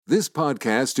This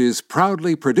podcast is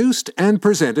proudly produced and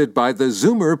presented by the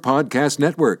Zoomer Podcast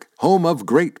Network, home of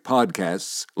great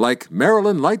podcasts like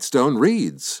Marilyn Lightstone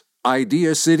Reads,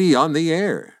 Idea City on the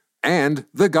Air, and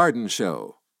The Garden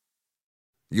Show.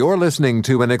 You're listening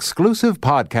to an exclusive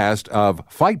podcast of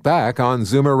Fight Back on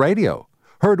Zoomer Radio,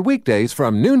 heard weekdays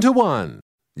from noon to 1.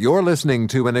 You're listening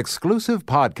to an exclusive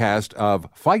podcast of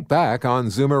Fight Back on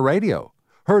Zoomer Radio,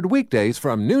 heard weekdays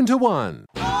from noon to 1.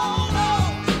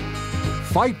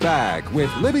 Fight Back with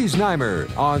Libby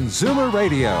Znaimer on Zoomer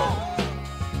Radio.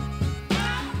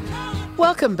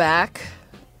 Welcome back.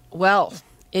 Well,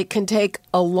 it can take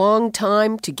a long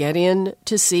time to get in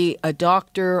to see a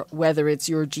doctor, whether it's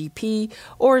your GP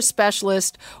or a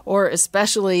specialist, or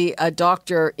especially a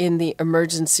doctor in the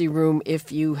emergency room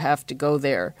if you have to go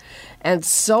there. And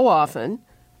so often,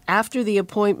 after the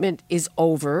appointment is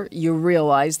over, you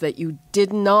realize that you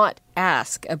did not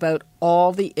ask about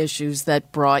all the issues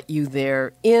that brought you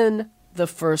there in the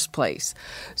first place.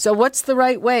 So what's the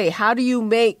right way? How do you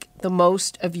make the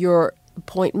most of your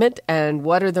appointment? And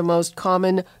what are the most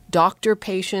common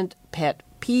doctor-patient pet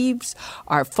peeves?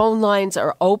 Our phone lines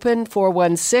are open,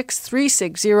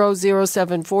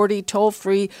 416-360-0740,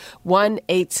 toll-free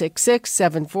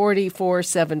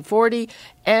 1-866-740-4740.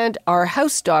 And our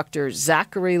house doctor,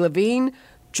 Zachary Levine,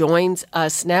 joins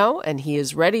us now, and he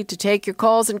is ready to take your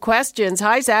calls and questions.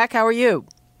 Hi, Zach. How are you?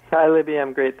 Hi, Libby.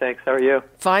 I'm great, thanks. How are you?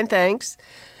 Fine, thanks.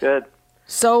 Good.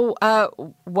 So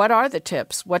what are the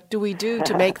tips? What do we do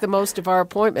to make the most of our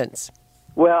appointments?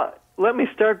 Well, let me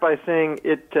start by saying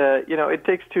it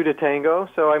takes two to tango.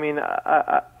 So, I mean,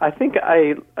 I think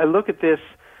I look at this,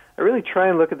 I really try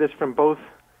and look at this from both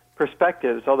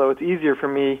perspectives, although it's easier for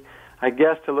me, I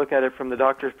guess, to look at it from the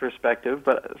doctor's perspective.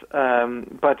 But there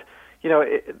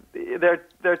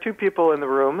are two people in the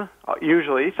room,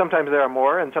 usually. Sometimes there are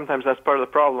more, and sometimes that's part of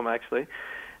the problem, actually.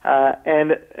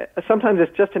 And sometimes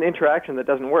it's just an interaction that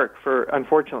doesn't work,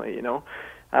 unfortunately,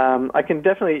 I can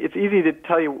definitely, it's easy to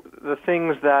tell you the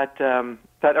things that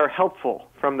are helpful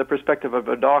from the perspective of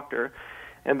a doctor.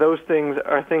 And those things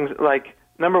are things like,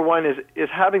 number one is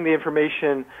having the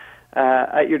information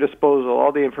at your disposal,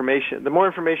 all the information. The more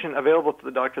information available to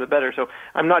the doctor, the better. So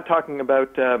I'm not talking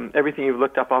about everything you've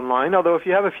looked up online, although if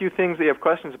you have a few things that you have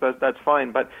questions about, that's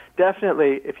fine. But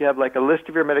definitely, if you have like a list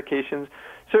of your medications,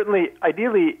 certainly,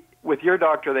 ideally, with your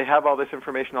doctor, they have all this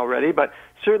information already, but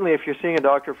certainly if you're seeing a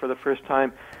doctor for the first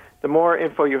time, the more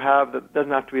info you have, that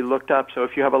doesn't have to be looked up. So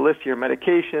if you have a list of your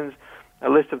medications, a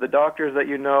list of the doctors that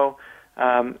you know,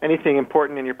 anything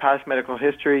important in your past medical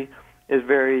history is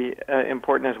very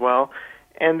important as well.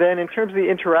 And then in terms of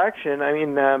the interaction, I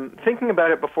mean, thinking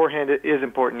about it beforehand is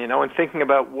important, and thinking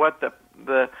about what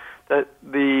the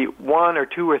one or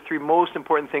two or three most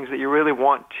important things that you really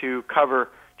want to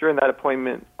cover during that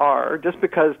appointment are, just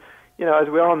because, as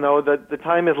we all know, that the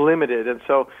time is limited. And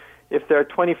so if there are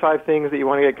 25 things that you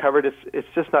want to get covered, it's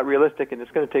just not realistic, and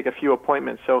it's going to take a few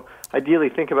appointments. So ideally,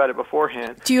 think about it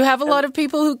beforehand. Do you have a lot of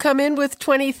people who come in with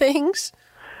 20 things?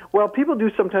 Well, people do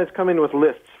sometimes come in with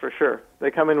lists, for sure. They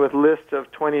come in with lists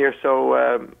of 20 or so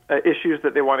issues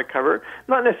that they want to cover.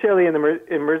 Not necessarily in the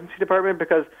emergency department,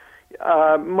 because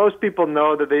most people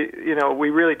know that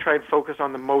we really try and focus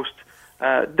on the most,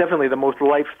 definitely the most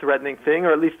life-threatening thing,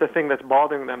 or at least the thing that's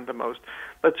bothering them the most.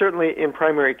 But certainly in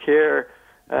primary care,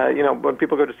 when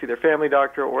people go to see their family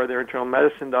doctor or their internal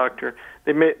medicine doctor,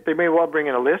 they may well bring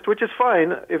in a list, which is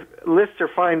fine. If lists are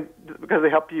fine because they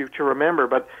help you to remember,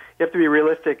 but you have to be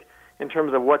realistic in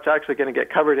terms of what's actually going to get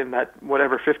covered in that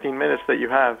whatever 15 minutes that you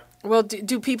have. Well,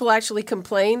 do people actually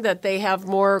complain that they have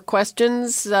more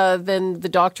questions than the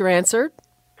doctor answered?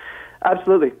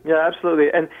 Absolutely, yeah, absolutely.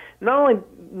 And not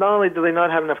only do they not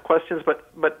have enough questions, but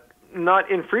not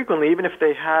infrequently, even if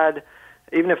they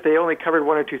only covered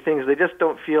one or two things, they just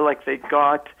don't feel like they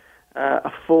got a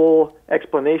full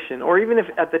explanation. Or even if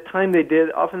at the time they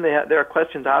did, often there are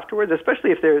questions afterwards,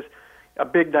 especially if there's a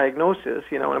big diagnosis,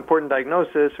 an important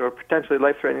diagnosis or potentially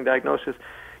life-threatening diagnosis.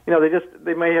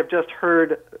 They may have just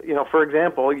heard, for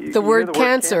example, the word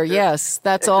cancer. Yes,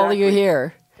 that's exactly all you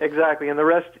hear. Exactly, and the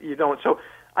rest you don't. So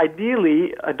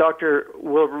ideally, a doctor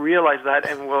will realize that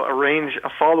and will arrange a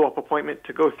follow-up appointment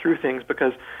to go through things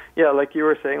because, like you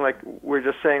were saying, like we're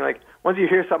just saying, like once you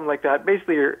hear something like that,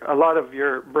 basically a lot of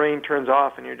your brain turns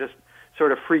off and you just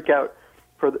sort of freak out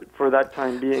for that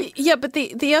time being. Yeah, but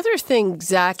the other thing,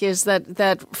 Zach, is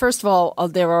that first of all,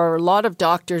 there are a lot of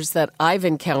doctors that I've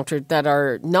encountered that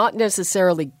are not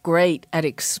necessarily great at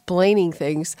explaining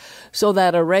things so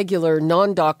that a regular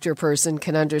non-doctor person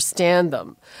can understand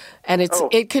them. And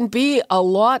it can be a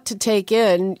lot to take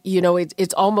in.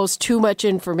 It's almost too much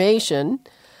information.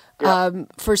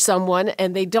 for someone,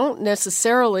 and they don't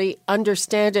necessarily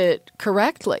understand it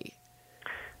correctly.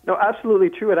 No, absolutely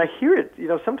true. And I hear it,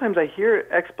 sometimes I hear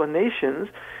explanations,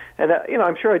 and,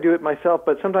 I'm sure I do it myself,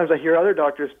 but sometimes I hear other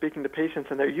doctors speaking to patients,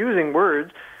 and they're using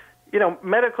words,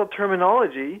 medical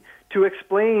terminology to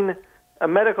explain a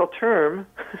medical term.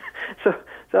 so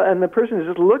and the person is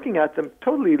just looking at them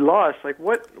totally lost. Like,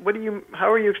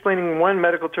 how are you explaining one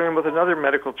medical term with another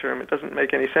medical term? It doesn't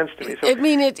make any sense to me. So, I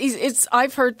mean, it's.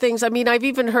 I've heard things. I mean, I've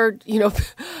even heard,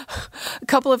 a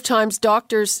couple of times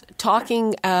doctors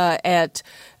talking at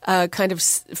kind of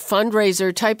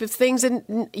fundraiser type of things,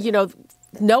 and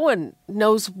no one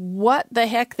knows what the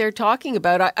heck they're talking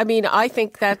about. I mean, I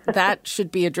think that should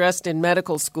be addressed in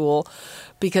medical school,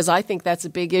 because I think that's a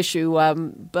big issue.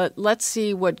 But let's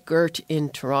see what Gert in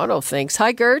Toronto thinks.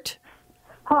 Hi, Gert.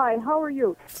 Hi, how are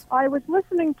you? I was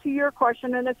listening to your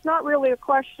question, and it's not really a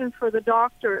question for the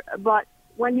doctor, but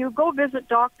when you go visit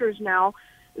doctors now,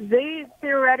 they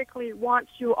theoretically want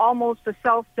you almost to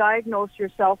self-diagnose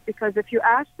yourself, because if you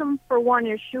ask them for one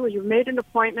issue, you've made an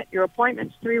appointment, your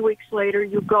appointment's 3 weeks later,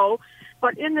 you go.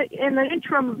 But in the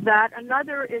interim of that,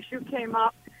 another issue came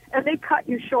up, and they cut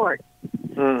you short.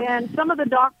 And some of the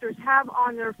doctors have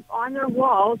on their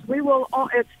walls,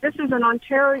 this is an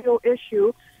Ontario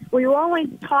issue, we will only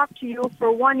talk to you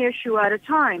for one issue at a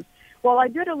time. Well, I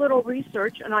did a little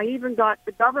research, and I even got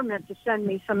the government to send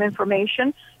me some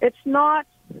information. It's not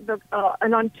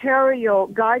an Ontario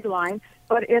guideline,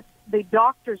 but it's the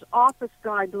doctor's office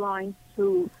guideline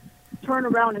to turn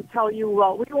around and tell you,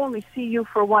 well, we only see you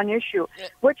for one issue,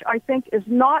 which I think is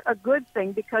not a good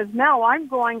thing, because now I'm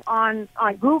going on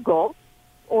Google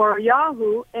or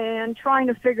Yahoo and trying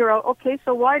to figure out, okay,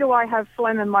 so why do I have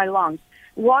phlegm in my lungs?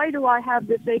 Why do I have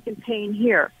this ache and pain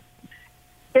here?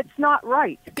 It's not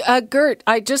right. Gert,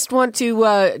 I just want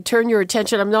to turn your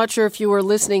attention. I'm not sure if you were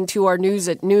listening to our news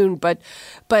at noon, but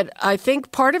I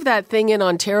think part of that thing in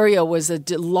Ontario was a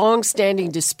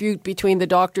long-standing dispute between the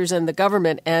doctors and the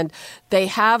government, and they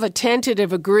have a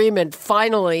tentative agreement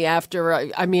finally after,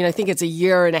 I think it's a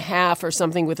year and a half or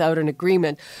something without an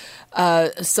agreement.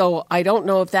 So I don't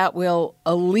know if that will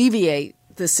alleviate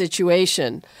the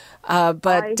situation.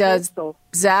 But so.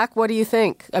 Zach, what do you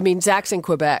think? I mean, Zach's in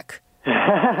Quebec.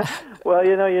 Well,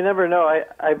 you never know.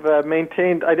 I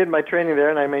did my training there,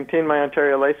 and I maintained my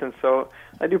Ontario license, so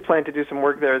I do plan to do some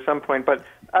work there at some point. But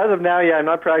as of now, I'm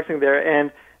not practicing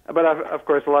there, but of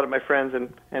course, a lot of my friends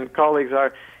and colleagues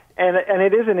are. And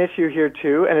it is an issue here,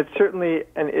 too, and it's certainly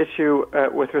an issue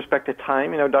with respect to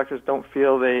time. Doctors don't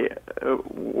feel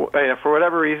for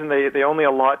whatever reason, they only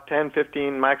allot 10,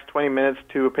 15, max 20 minutes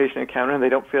to a patient encounter, and they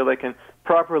don't feel they can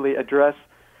properly address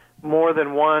more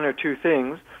than one or two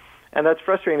things. And that's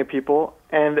frustrating to people.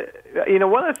 And,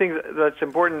 one of the things that's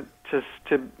important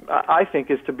I think,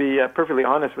 is to be perfectly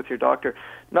honest with your doctor,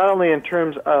 not only in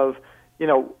terms of,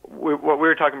 what we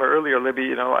were talking about earlier,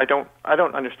 Libby, I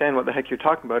don't understand what the heck you're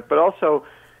talking about, but also,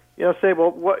 say,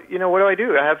 well, what do I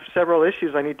do? I have several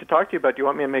issues I need to talk to you about. Do you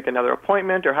want me to make another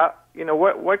appointment, or how,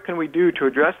 what can we do to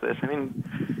address this?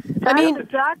 That's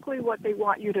exactly what they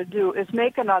want you to do, is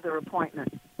make another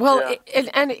appointment. Well,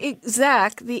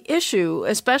 Zach, the issue,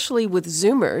 especially with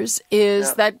Zoomers,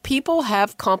 is that people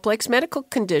have complex medical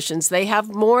conditions. They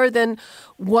have more than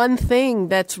one thing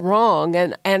that's wrong,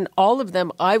 and all of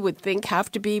them, I would think,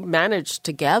 have to be managed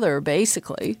together,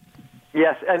 basically.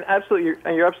 Yes, and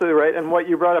you're absolutely right. And what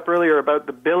you brought up earlier about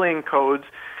the billing codes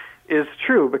is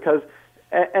true, because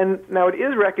and now it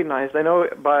is recognized, I know,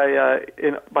 by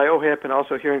OHIP and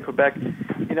also here in Quebec,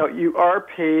 you are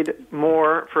paid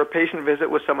more for a patient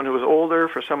visit with someone who is older,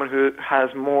 for someone who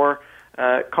has more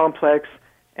complex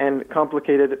and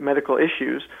complicated medical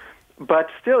issues. But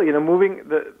still, moving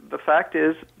the fact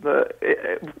is,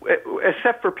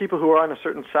 except for people who are on a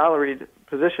certain salaried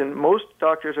position, most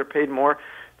doctors are paid more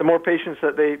the more patients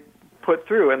that they put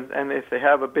through, and if they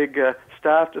have a big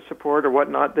staff to support or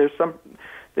whatnot, they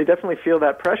definitely feel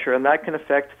that pressure, and that can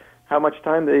affect how much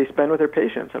time they spend with their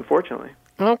patients, unfortunately.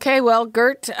 Okay, well,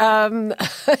 Gert,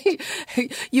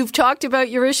 you've talked about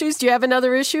your issues. Do you have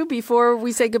another issue before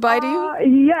we say goodbye to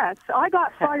you? Yes, I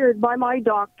got fired by my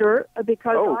doctor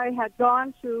because I had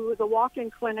gone to the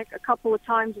walk-in clinic a couple of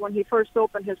times when he first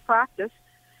opened his practice,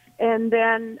 and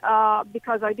then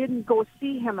because I didn't go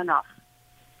see him enough.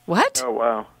 What? Oh,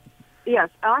 wow. Yes,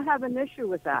 I have an issue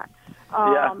with that.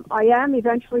 I am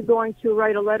eventually going to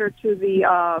write a letter to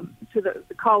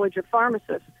the College of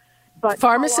Pharmacists. But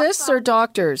pharmacists or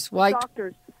doctors? Why?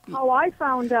 Doctors. How I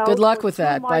found out. Good luck with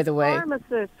that, by the way.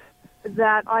 Pharmacist,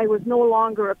 that I was no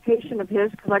longer a patient of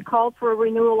his, because I called for a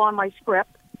renewal on my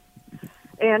script,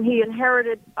 and he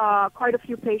inherited quite a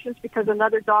few patients because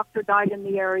another doctor died in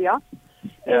the area.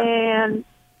 Yeah. And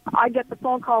I get the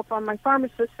phone call from my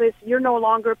pharmacist says, you're no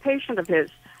longer a patient of his.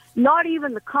 Not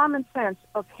even the common sense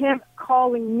of him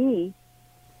calling me,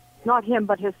 not him,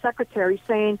 but his secretary,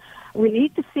 saying, we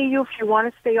need to see you if you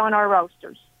want to stay on our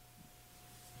rosters.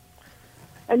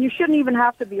 And you shouldn't even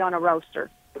have to be on a roster.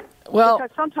 Well,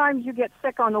 because sometimes you get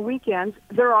sick on the weekends,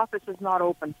 their office is not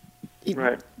open.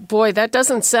 Right. Boy, that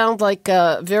doesn't sound like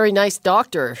a very nice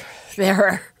doctor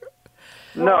there.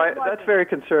 No, that's very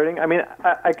concerning. I mean,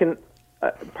 I can.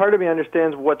 Part of me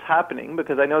understands what's happening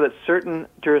because I know that certain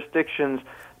jurisdictions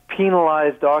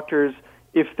penalize doctors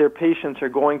if their patients are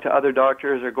going to other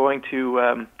doctors or going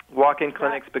to walk-in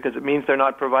clinics because it means they're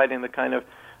not providing the kind of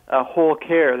whole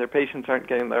care. Their patients aren't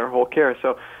getting their whole care.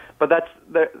 So, but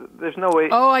there's no way.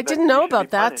 Oh, I didn't know about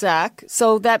that, Zach.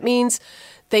 So that means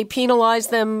they penalize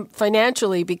them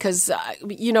financially because,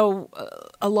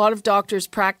 a lot of doctors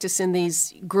practice in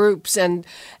these groups and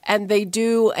they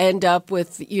do end up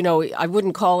with, I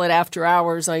wouldn't call it after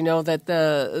hours. I know that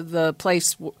the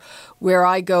place where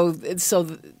I go, so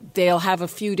they'll have a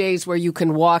few days where you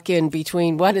can walk in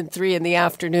between 1 and 3 in the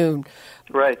afternoon.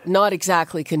 Right. Not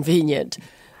exactly convenient.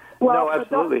 Well, no,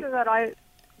 absolutely.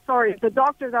 The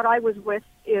doctor that I was with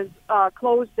is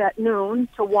closed at noon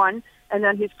to 1, and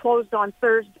then he's closed on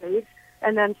Thursdays,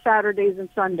 and then Saturdays and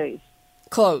Sundays.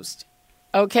 Closed.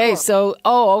 Okay, so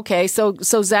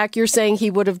Zach, you're saying he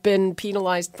would have been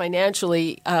penalized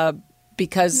financially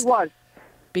because he was.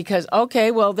 Because,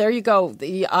 okay, well, there you go.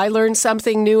 I learn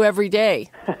something new every day.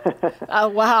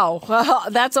 Wow. Well,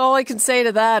 that's all I can say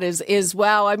to that is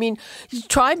wow. I mean,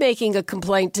 try making a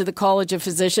complaint to the College of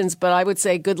Physicians, but I would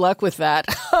say good luck with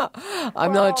that.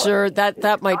 I'm not sure.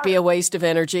 That might be a waste of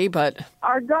energy, but...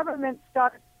 Our government's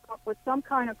got to come up with some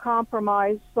kind of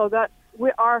compromise so that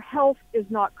our health is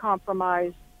not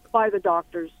compromised by the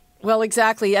doctors. Well,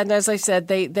 exactly. And as I said,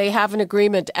 they have an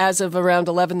agreement as of around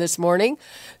 11 this morning.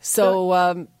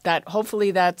 So that hopefully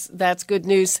that's good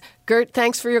news. Gert,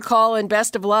 thanks for your call and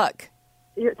best of luck.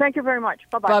 Thank you very much.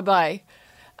 Bye-bye.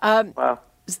 Bye-bye. Wow.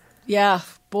 Yeah,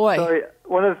 boy. Sorry,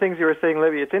 one of the things you were saying,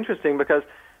 Libby, it's interesting because,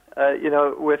 in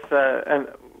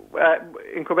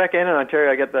Quebec and in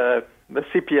Ontario, I get the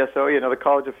CPSO, the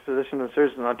College of Physicians and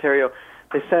Surgeons in Ontario.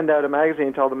 They send out a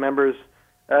magazine to all the members.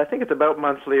 I think it's about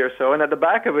monthly or so, and at the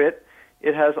back of it,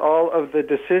 it has all of the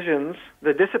decisions,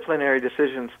 the disciplinary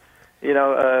decisions,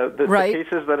 the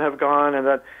cases that have gone,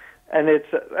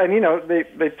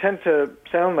 they tend to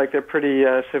sound like they're pretty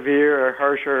severe or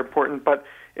harsh or important, but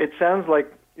it sounds like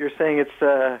you're saying it's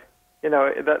that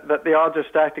the odds are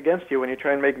stacked against you when you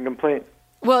try and make a complaint.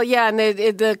 Well, yeah, and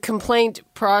the complaint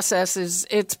process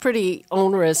it's pretty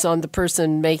onerous on the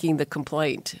person making the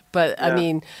complaint. But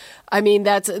yeah. I mean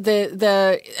that's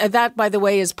that, by the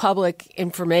way, is public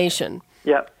information.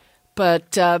 Yeah.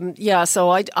 But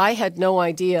so I had no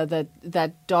idea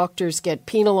that doctors get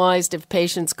penalized if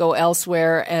patients go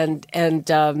elsewhere, and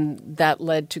that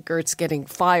led to Gertz getting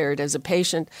fired as a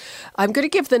patient. I'm going to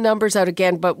give the numbers out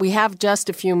again, but we have just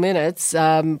a few minutes.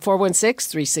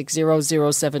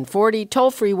 416-360-0740, toll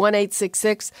free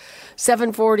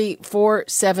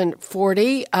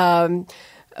 1-866-740-4740.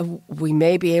 We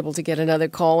may be able to get another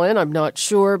call in. I'm not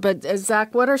sure. But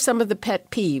Zach, what are some of the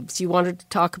pet peeves? You wanted to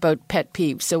talk about pet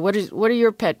peeves. So what are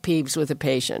your pet peeves with a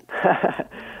patient?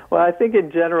 Well, I think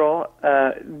in general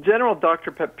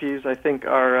doctor pet peeves, I think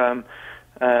are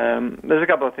there's a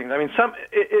couple of things. I mean,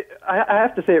 I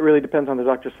have to say it really depends on the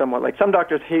doctor somewhat. Like some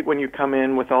doctors hate when you come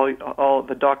in with all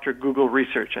the doctor Google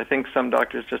research. I think some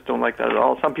doctors just don't like that at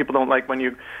all. Some people don't like when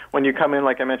you come in,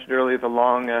 like I mentioned earlier, the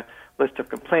long list of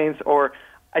complaints, or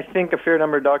I think a fair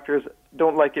number of doctors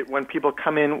don't like it when people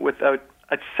come in without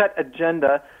a set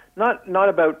agenda, not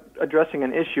about addressing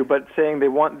an issue, but saying they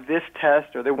want this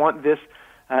test or they want this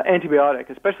antibiotic,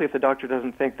 especially if the doctor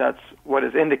doesn't think that's what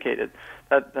is indicated.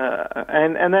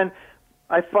 And then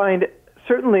I find,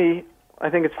 certainly, I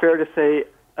think it's fair to say,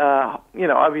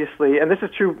 obviously, and this is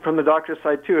true from the doctor's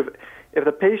side too, if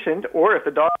the patient or if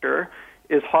the doctor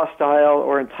is hostile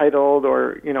or entitled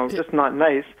or, just not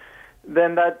nice,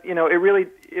 then that,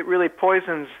 it really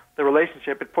poisons the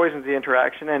relationship. It poisons the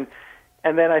interaction, and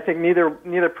then I think neither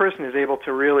person is able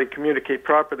to really communicate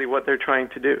properly what they're trying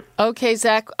to do. Okay,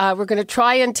 Zach, we're going to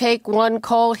try and take one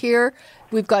call here.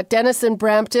 We've got Dennis in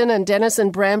Brampton, and Dennis in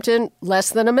Brampton,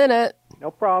 less than a minute. No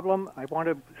problem. I want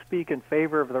to speak in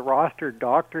favor of the rostered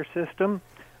doctor system.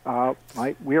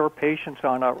 We are patients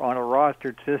on a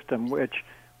rostered system, which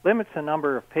limits the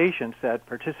number of patients that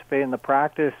participate in the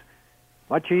practice.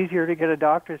 Much easier to get a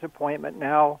doctor's appointment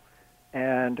now,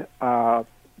 and the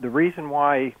reason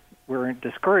why we're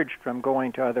discouraged from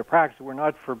going to other practices. We're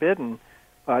not forbidden,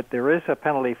 but there is a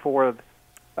penalty for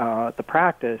the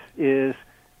practice. Is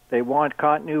they want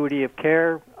continuity of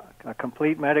care, a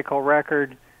complete medical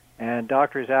record, and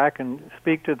Dr. Zach can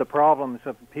speak to the problems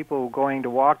of people going to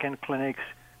walk-in clinics,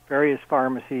 various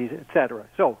pharmacies, etc.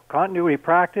 So, continuity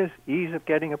practice, ease of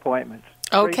getting appointments.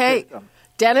 Okay.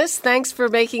 Dennis, thanks for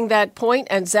making that point.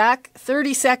 And Zach,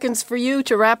 30 seconds for you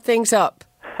to wrap things up.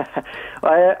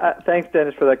 Thanks,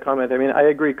 Dennis, for that comment. I mean, I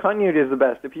agree. Continuity is the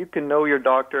best. If you can know your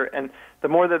doctor, and the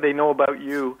more that they know about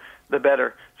you, the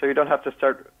better. So you don't have to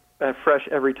start fresh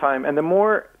every time. And the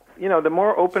more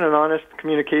open and honest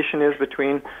communication is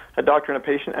between a doctor and a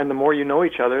patient, and the more you know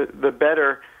each other, the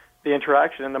better the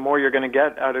interaction, and the more you're going to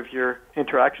get out of your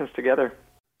interactions together.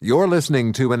 You're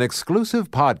listening to an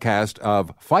exclusive podcast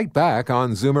of Fight Back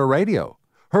on Zoomer Radio,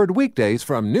 heard weekdays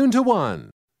from noon to 1.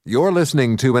 You're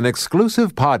listening to an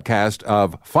exclusive podcast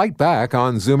of Fight Back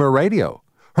on Zoomer Radio,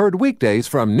 heard weekdays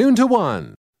from noon to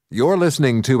 1. You're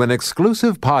listening to an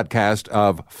exclusive podcast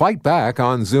of Fight Back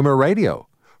on Zoomer Radio,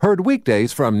 heard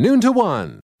weekdays from noon to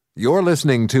 1. You're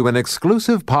listening to an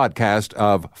exclusive podcast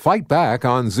of Fight Back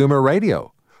on Zoomer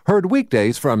Radio, heard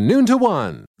weekdays from noon to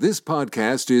 1. This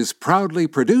podcast is proudly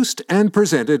produced and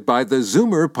presented by the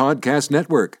Zoomer Podcast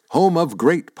Network, home of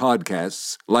great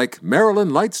podcasts like Marilyn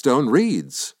Lightstone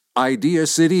Reads, Idea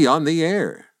City on the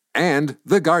Air, and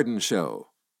The Garden Show.